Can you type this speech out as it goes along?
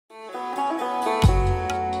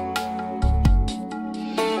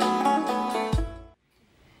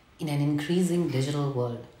digital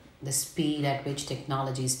world, the speed at which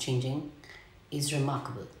technology is changing is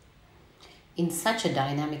remarkable. In such a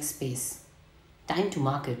dynamic space, time to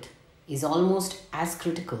market is almost as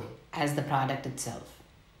critical as the product itself.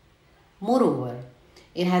 Moreover,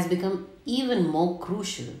 it has become even more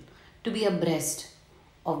crucial to be abreast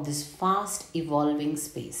of this fast evolving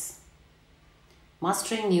space.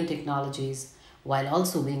 Mastering new technologies while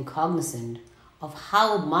also being cognizant of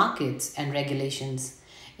how markets and regulations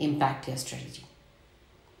impact your strategy.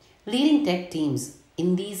 Leading tech teams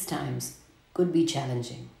in these times could be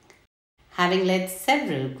challenging. Having led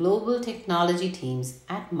several global technology teams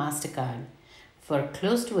at Mastercard for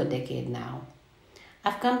close to a decade now,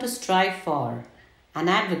 I've come to strive for and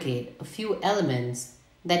advocate a few elements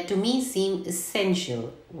that to me seem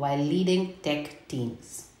essential while leading tech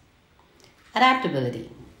teams. Adaptability.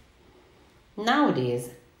 Nowadays,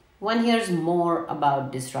 one hears more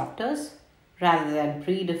about disruptors rather than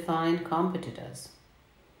predefined competitors.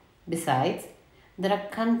 Besides, there are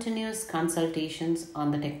continuous consultations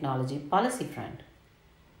on the technology policy front.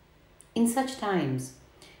 In such times,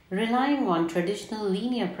 relying on traditional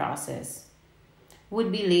linear process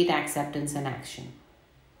would be late acceptance and action.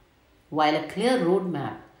 While a clear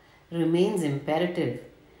roadmap remains imperative,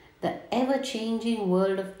 the ever-changing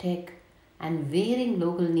world of tech and varying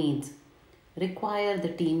local needs require the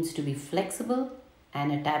teams to be flexible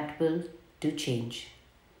and adaptable to change.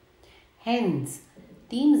 Hence,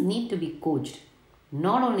 teams need to be coached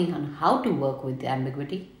not only on how to work with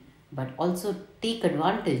ambiguity, but also take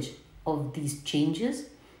advantage of these changes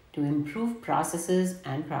to improve processes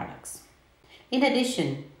and products. In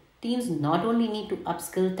addition, teams not only need to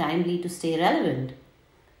upskill timely to stay relevant,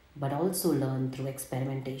 but also learn through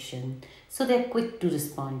experimentation so they're quick to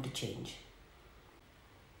respond to change.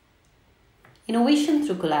 Innovation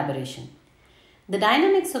through collaboration. The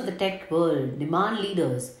dynamics of the tech world demand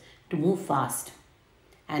leaders to move fast,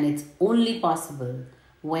 and it's only possible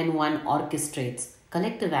when one orchestrates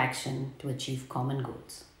collective action to achieve common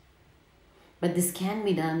goals. But this can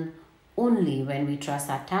be done only when we trust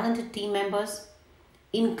our talented team members,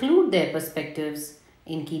 include their perspectives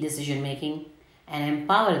in key decision making, and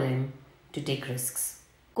empower them to take risks.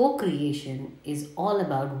 Co-creation is all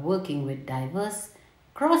about working with diverse,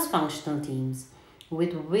 cross-functional teams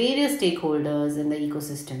with various stakeholders in the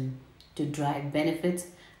ecosystem to drive benefits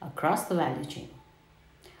across the value chain.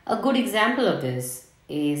 A good example of this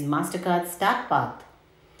is Mastercard's Start Path,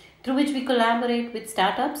 through which we collaborate with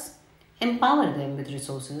startups, empower them with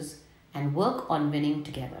resources, and work on winning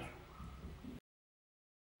together.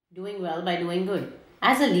 Doing well by doing good.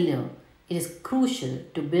 As a leader, it is crucial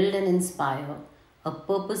to build and inspire a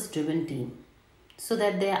purpose-driven team so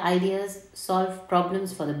that their ideas solve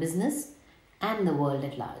problems for the business and the world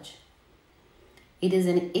at large. It is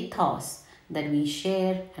an ethos that we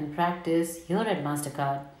share and practice here at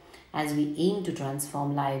Mastercard as we aim to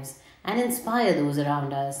transform lives and inspire those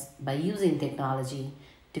around us by using technology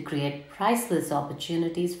to create priceless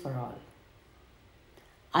opportunities for all.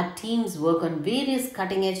 Our teams work on various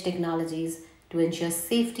cutting-edge technologies to ensure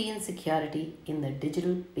safety and security in the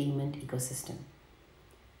digital payment ecosystem.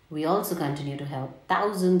 We also continue to help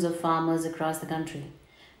thousands of farmers across the country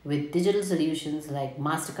with digital solutions like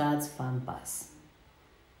Mastercard's Farm Pass.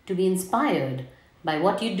 To be inspired by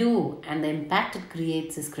what you do and the impact it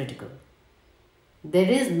creates is critical. There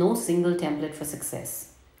is no single template for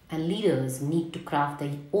success, and leaders need to craft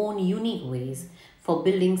their own unique ways for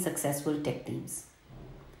building successful tech teams.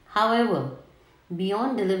 However,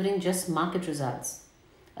 beyond delivering just market results,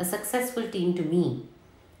 a successful team to me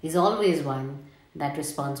is always one that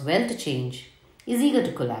responds well to change, is eager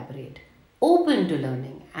to collaborate, open to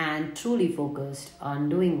learning, and truly focused on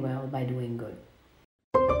doing well by doing good.